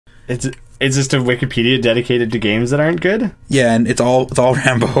It's just a Wikipedia dedicated to games that aren't good? Yeah, and it's all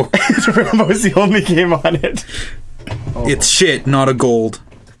Rambo. Rambo's the only game on it. Oh. It's shit, not a gold.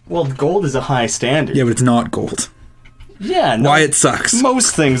 Well, gold is a high standard. Yeah, but it's not gold. Yeah, no, Why it sucks.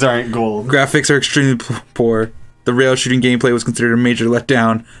 Most things aren't gold. Graphics are extremely poor. The rail shooting gameplay was considered a major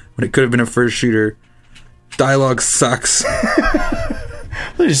letdown when it could have been a first shooter. Dialogue sucks.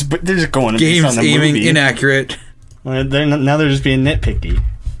 they're just going Games on the aiming movie. Inaccurate. Now they're just being nitpicky.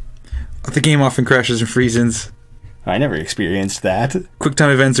 The game often crashes and freezes. I never experienced that.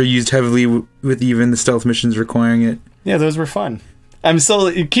 QuickTime events are used heavily with even the stealth missions requiring it. Yeah, those were fun.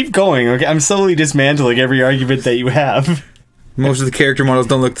 Keep going, okay? I'm slowly dismantling every argument that you have. Most of the character models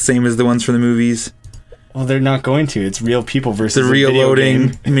don't look the same as the ones from the movies. Well, they're not going to. It's real people versus The real a video loading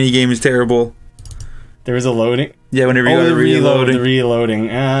game. minigame is terrible. There was a loading? Yeah, whenever you got the reloading. The reloading.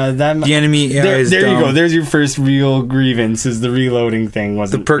 The enemy AI is There dumb. you go. There's your first real grievance, is the reloading thing The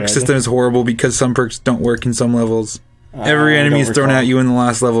wasn't perk good. system is horrible because some perks don't work in some levels. Every enemy is thrown at you in the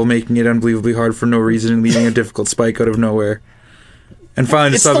last level, making it unbelievably hard for no reason and leaving a difficult spike out of nowhere. And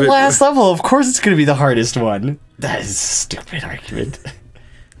finally, It's the last level. Of course it's going to be the hardest one. That is a stupid argument.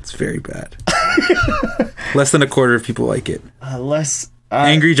 It's very bad. Less than a quarter of people like it. Angry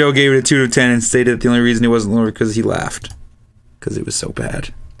Angry Joe gave it a 2 out of 10 and stated that the only reason it wasn't lower because he laughed. Because it was so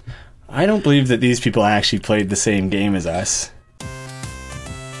bad. I don't believe that these people actually played the same game as us.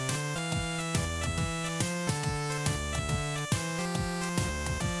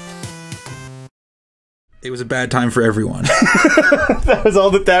 It was a bad time for everyone. That was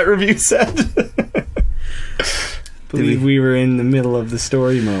all that review said. Believe we were in the middle of the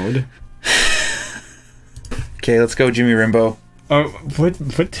story mode. Okay, let's go, Jimmy Rambo. Oh, what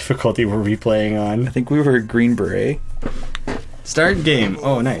difficulty were we playing on? I think we were Green Beret. Start game.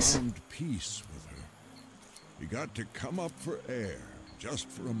 Oh, nice. Peace with her. You got to come up for air, just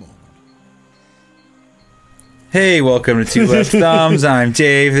for a moment. Hey, welcome to Two Left Thumbs. I'm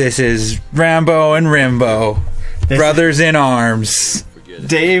Dave. This is Rambo and Rambo. Brothers in arms.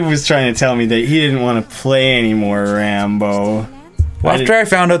 Dave was trying to tell me that he didn't want to play any more Rambo. Well, after I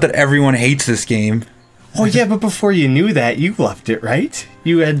found out that everyone hates this game. Oh yeah, but before you knew that, you loved it, right?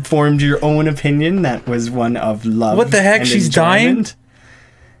 You had formed your own opinion that was one of love. What the heck? And She's enjoyment.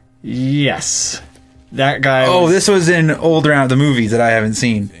 Yes. That guy Oh, this was in old round the movies that I haven't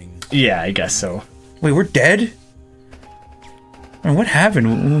seen. Yeah, I guess so. Wait, we're dead? I mean, what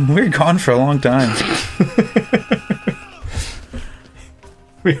happened? We were gone for a long time.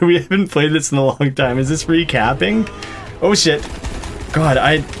 We haven't played this in a long time. Is this recapping? Oh shit. God,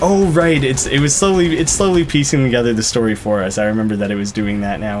 oh right, it's slowly piecing together the story for us. I remember that it was doing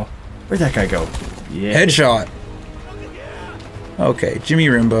that now. Where'd that guy go? Yeah. Headshot. Okay, Jimmy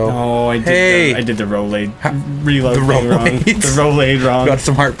Rambo. Oh, I did the Rolade reload The thing wrong. Rolade. The Rolade wrong. Got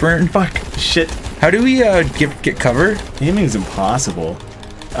some heartburn. Fuck. Shit. How do we get cover? Aiming's impossible.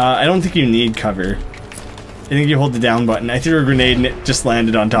 I don't think you need cover. I think you hold the down button. I threw a grenade and it just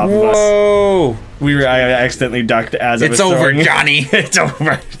landed on top of us. Whoa! I accidentally ducked as I was It's over, throwing. Johnny. It's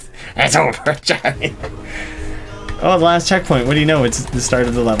over. It's over, Johnny. Oh, the last checkpoint. What do you know? It's the start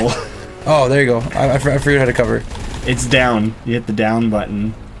of the level. Oh, there you go. I figured how to cover. It's down. You hit the down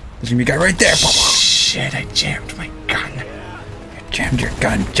button. There's gonna be a guy right there. Shit, I jammed my gun. You jammed your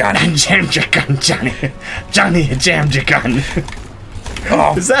gun, Johnny. I jammed your gun, Johnny. Johnny, you jammed your gun.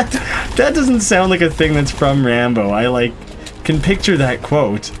 Oh. Is that doesn't sound like a thing that's from Rambo. I can picture that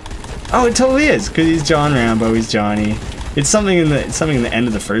quote. Oh, it totally is, because he's John Rambo, he's Johnny. It's something in the end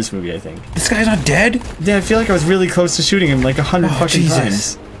of the first movie, I think. This guy's not dead? Yeah, I feel like I was really close to shooting him like 100 fucking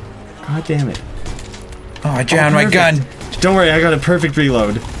Jesus. times. God damn it. Oh, I jammed my gun. Don't worry, I got a perfect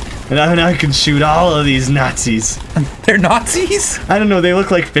reload. And now I can shoot all of these Nazis. They're Nazis? I don't know, they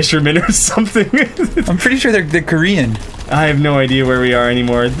look like fishermen or something. I'm pretty sure they're Korean. I have no idea where we are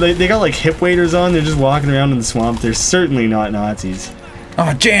anymore. They got like hip waders on, they're just walking around in the swamp. They're certainly not Nazis.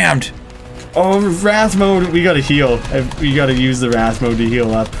 Oh, jammed. Oh, Wrath mode, we gotta heal. We gotta use the Wrath mode to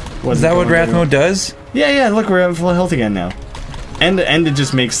heal up. Is that what Wrath mode does? Yeah, look, we're at full health again now. And it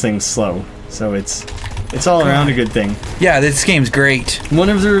just makes things slow. So it's all around a good thing. Yeah, this game's great. One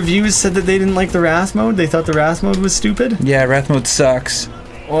of the reviews said that they didn't like the Wrath mode. They thought the Wrath mode was stupid. Yeah, Wrath mode sucks.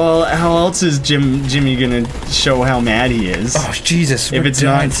 Well, how else is Jimmy gonna show how mad he is? Oh, Jesus. If it's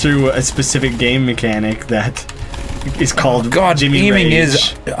not through a specific game mechanic that is called Jimmy aiming Rage.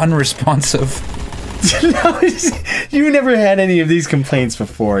 is unresponsive. No, you never had any of these complaints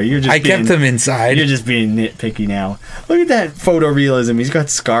before. I kept them inside. You're just being nitpicky now. Look at that photorealism. He's got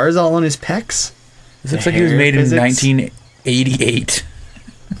scars all on his pecs. This looks like he was made in 1988.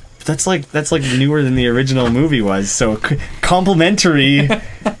 That's like newer than the original movie was. So complimentary.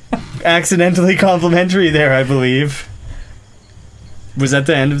 accidentally complimentary there, I believe. Was that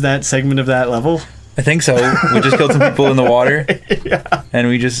the end of that segment of that level? I think so. We just killed some people in the water. Yeah. And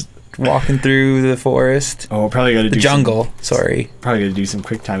we just walking through the forest. Oh, probably got to do the jungle. Sorry. Probably got to do some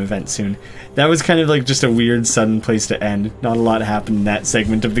quick time events soon. That was kind of like just a weird, sudden place to end. Not a lot happened in that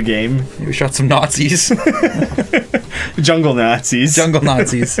segment of the game. We shot some Nazis. Jungle Nazis. Jungle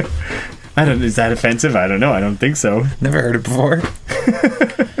Nazis. I don't. Is that offensive? I don't know. I don't think so. Never heard it before.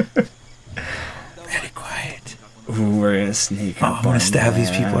 Very quiet. Ooh, we're gonna sneak up. I'm gonna stab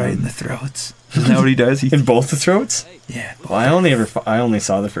these people right in the throats. Isn't that what he does? In both the throats? Yeah. Well, I only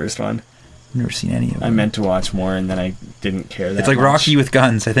saw the first one. Never seen any of them. I meant to watch more, and then I didn't care that It's like much. Rocky with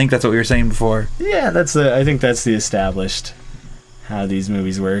guns. I think that's what we were saying before. Yeah, I think that's the established how these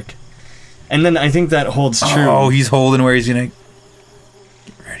movies work. And then I think that holds true. Oh, he's holding where he's gonna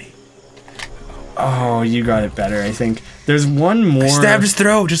get ready. Oh, you got it better, I think. There's one more. I stabbed his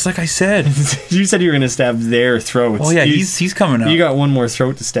throat, just like I said. You said you were gonna stab their throats. Oh yeah, he's coming up. You got one more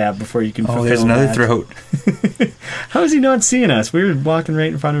throat to stab before you can fulfill there's another that. throat. How is he not seeing us? We were walking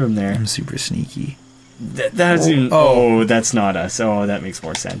right in front of him there. I'm super sneaky. That's even. Oh, that's not us. Oh, that makes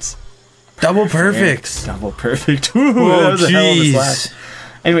more sense. Double perfect. Double perfect. Ooh, Whoa, that was a hell of a jeez. slap.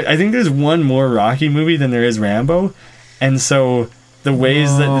 Anyway, I think there's one more Rocky movie than there is Rambo, and so the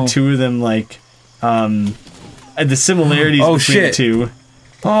ways that the two of them like, the similarities between the two.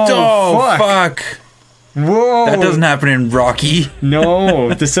 Oh fuck! Whoa! That doesn't happen in Rocky.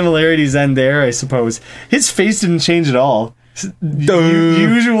 No, the similarities end there, I suppose. His face didn't change at all.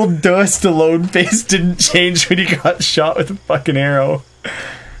 Usual Stallone face didn't change when he got shot with a fucking arrow.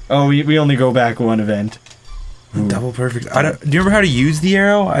 Oh, we only go back one event. Ooh. Double perfect. Do you remember how to use the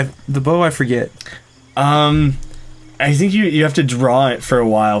arrow? The bow, I forget. I think you have to draw it for a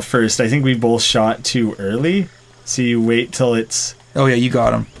while first. I think we both shot too early, so you wait till it's... Oh yeah, you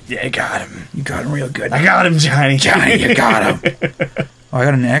got him. Yeah, I got him. You got him real good. I got him, Johnny. Johnny, you got him. Oh, I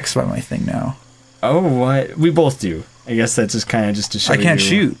got an X by my thing now. Oh, what? We both do. I guess that's just kind of just to show you. I can't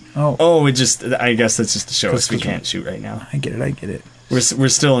shoot. Oh. Oh, I guess that's just to show us we can't shoot right now. I get it. We're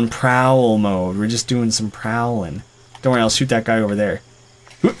still in prowl mode. We're just doing some prowling. Don't worry, I'll shoot that guy over there.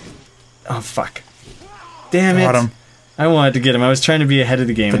 Oh, fuck. Damn it. Got him. I wanted to get him. I was trying to be ahead of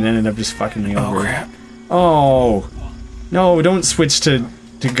the game and ended up just fucking me over. Oh, crap. Oh. No, don't switch to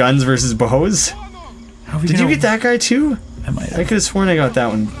guns versus bows. Did you get that guy too? I might have. I could have sworn I got that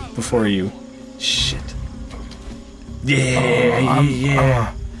one before you. Shit. Yeah,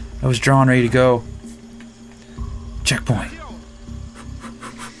 yeah. I was drawn, ready to go. Checkpoint.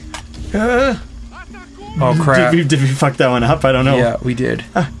 Oh crap! Did we fuck that one up? I don't know. Yeah, we did.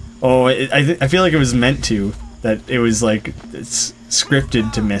 Oh, I feel like it was meant to. That it was like it's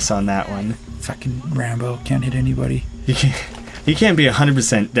scripted to miss on that one. Fucking Rambo can't hit anybody. He can't be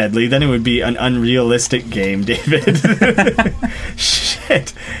 100% deadly. Then it would be an unrealistic game, David.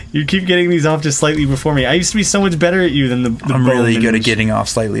 Shit, you keep getting these off just slightly before me. I used to be so much better at you than the I'm really good at getting off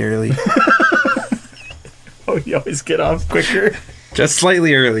slightly early. Oh, you always get off quicker. Just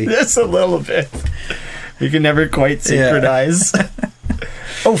slightly early. Just a little bit. You can never quite synchronize. Yeah.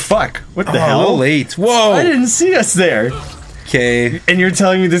 Oh fuck! What the hell? A little late. Whoa! I didn't see us there. Okay. And you're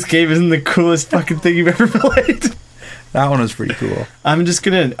telling me this game isn't the coolest fucking thing you've ever played? That one was pretty cool. I'm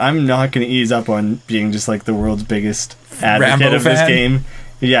not gonna ease up on being just like the world's biggest advocate Rambo of this fan? game.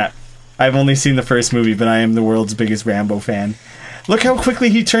 Yeah. I've only seen the first movie, but I am the world's biggest Rambo fan. Look how quickly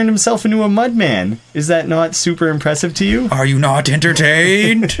he turned himself into a mudman. Is that not super impressive to you? Are you not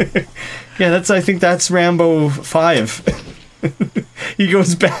entertained? Yeah, I think that's Rambo 5. He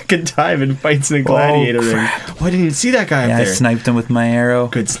goes back in time and fights in a gladiator ring. Oh, I didn't even see that guy up there. I sniped him with my arrow.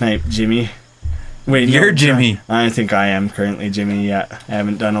 Good snipe, Jimmy. Wait, you're Jimmy. I think I am currently Jimmy. Yeah, I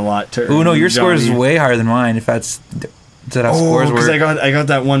haven't done a lot to. Oh no, your score is way higher than mine. If that's how scores work. Because I got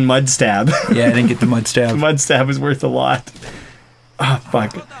that one mud stab. Yeah, I didn't get the mud stab. The mud stab was worth a lot. Oh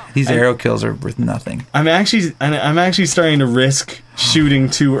fuck! These arrow kills are worth nothing. I'm actually starting to risk shooting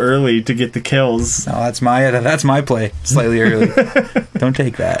too early to get the kills. No, that's my play. Slightly early. Don't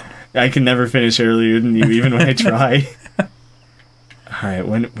take that. I can never finish earlier than you, even when I try. All right,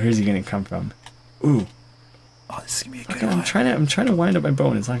 where's he gonna come from? Ooh. Oh, this is gonna be a good one. I'm trying to wind up my bow,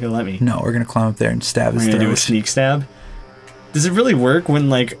 and it's not gonna let me. No, we're gonna climb up there and stab his throat. We're gonna do a sneak stab. Does it really work when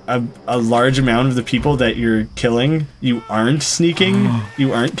like a large amount of the people that you're killing, you aren't sneaking?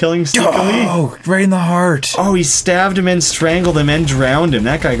 You aren't killing sneakily? Oh, right in the heart. Oh, he stabbed him and strangled him and drowned him.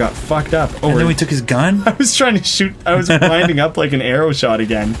 That guy got fucked up. Oh, and then we took his gun? I was trying to shoot. I was winding up like an arrow shot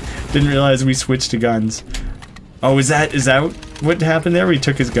again. Didn't realize we switched to guns. Oh, is that what happened there? We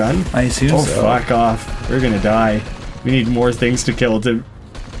took his gun? I assume so. Oh, fuck off. We're gonna die. We need more things to kill to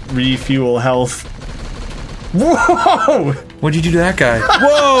refuel health. Whoa! What'd you do to that guy?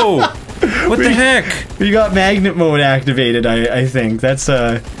 Whoa! What the heck? We got magnet mode activated, I think. That's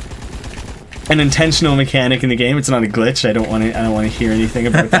an intentional mechanic in the game. It's not a glitch. I don't want to hear anything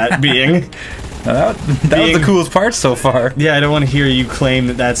about that being. That was the coolest part so far. Yeah, I don't want to hear you claim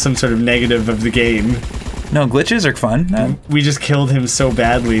that that's some sort of negative of the game. No, glitches are fun. No. We just killed him so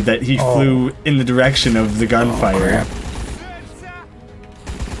badly that he flew in the direction of the gunfire.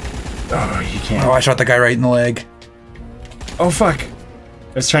 Oh, you can't. Oh, I shot the guy right in the leg. Oh, fuck.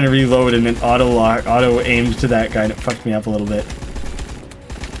 I was trying to reload and it auto aimed to that guy and it fucked me up a little bit.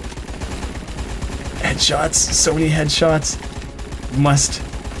 Headshots. So many headshots. Must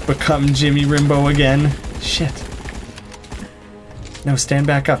become Jimmy Rambo again. Shit. No, stand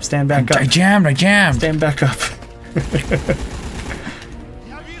back up. Stand back up. I jammed. Stand back up.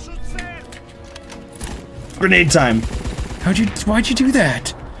 Grenade time. Why'd you do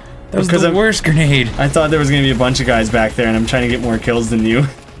that? That was the worst grenade. I thought there was going to be a bunch of guys back there and I'm trying to get more kills than you.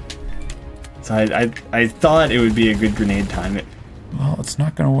 So I thought it would be a good grenade time. Well, it's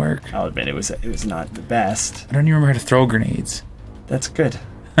not going to work. I'll admit it was not the best. I don't even remember how to throw grenades. That's good.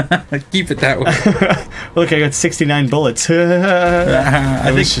 Keep it that way. Look, I got 69 bullets.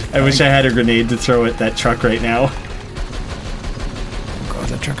 I wish I had a grenade to throw at that truck right now. Oh god,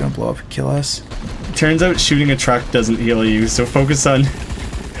 is that truck gonna blow up and kill us? Turns out shooting a truck doesn't heal you, so focus on...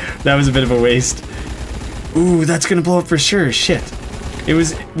 That was a bit of a waste. Ooh, that's gonna blow up for sure. Shit. It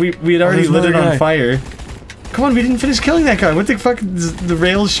was... We had already lit it on fire. Come on, we didn't finish killing that guy. What the fuck? Does the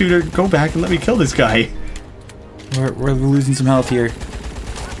rail shooter go back and let me kill this guy? We're losing some health here.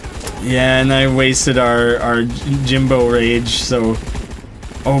 Yeah, and I wasted our Jimbo rage, so...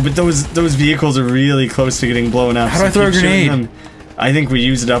 Oh, but those vehicles are really close to getting blown up. How do I throw a grenade? I think we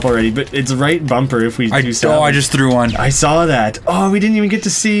used it up already, but it's right bumper if we do salvage. Oh, I just threw one. I saw that. Oh, we didn't even get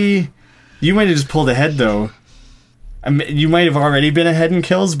to see... You might have just pulled ahead, though. You might have already been ahead in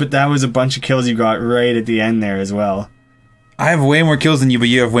kills, but that was a bunch of kills you got right at the end there as well. I have way more kills than you, but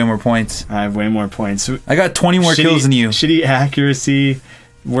you have way more points. I have way more points. I got 20 more kills than you. Shitty accuracy.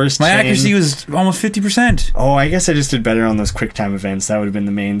 Worst My chain. accuracy was almost 50%. Oh, I guess I just did better on those quick time events. That would have been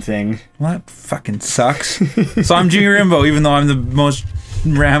the main thing. Well, that fucking sucks. So I'm Jimmy Rambo, even though I'm the most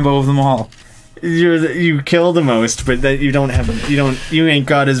Rambo of them all. You kill the most, but that you ain't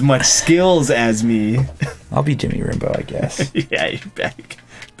got as much skills as me. I'll be Jimmy Rambo, I guess. Yeah, you're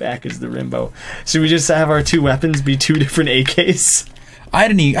back as the Rambo. Should we just have our two weapons be two different AKs? I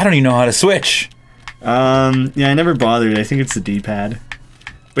don't even know how to switch. Yeah, I never bothered. I think it's the D-pad.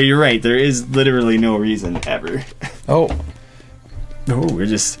 But you're right, there is literally no reason ever. Oh. Oh, we're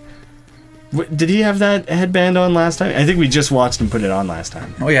just... Did he have that headband on last time? I think we just watched him put it on last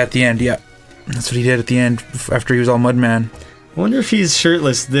time. Oh yeah, at the end, yeah. That's what he did at the end, after he was all Mudman. I wonder if he's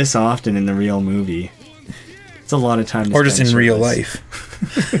shirtless this often in the real movie. It's a lot of time to or just in shirtless. real life.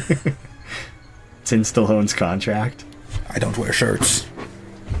 It's in Stallone's contract. I don't wear shirts.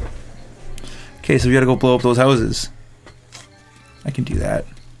 Okay, so we gotta go blow up those houses. I can do that.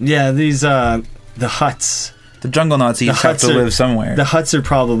 Yeah, these, the huts. The jungle Nazis have to live somewhere. The huts are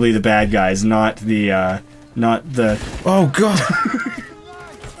probably the bad guys, not the... Oh god!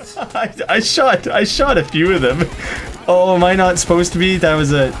 I shot a few of them. Oh, am I not supposed to be? That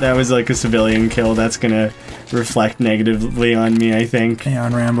was like a civilian kill. That's gonna reflect negatively on me, I think. Yeah,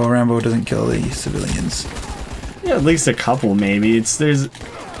 on Rambo. Rambo doesn't kill the civilians. Yeah, at least a couple, maybe. There's...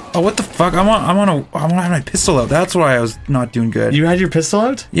 Oh, what the fuck? I want to have my pistol out. That's why I was not doing good. You had your pistol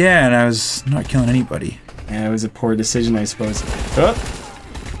out? Yeah, and I was not killing anybody. Yeah, it was a poor decision, I suppose. Oh!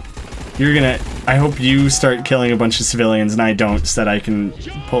 You're gonna... I hope you start killing a bunch of civilians and I don't, so that I can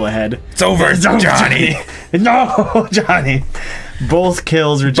pull ahead. It's over, Johnny! No, Johnny! Both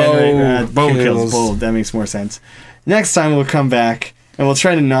kills regenerate... Bow kills. kills. That makes more sense. Next time we'll come back and we'll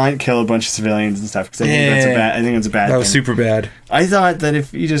try to not kill a bunch of civilians and stuff, because I think that's a bad thing. That was super bad. I thought that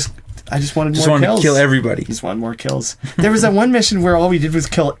if you I just wanted more kills. To kill everybody. Just wanted more kills. There was that one mission where all we did was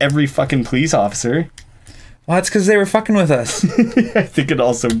kill every fucking police officer. Well, that's because they were fucking with us. I think it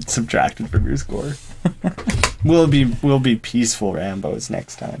also subtracted from your score. We'll be peaceful Rambos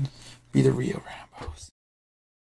next time. Be the real Rambos.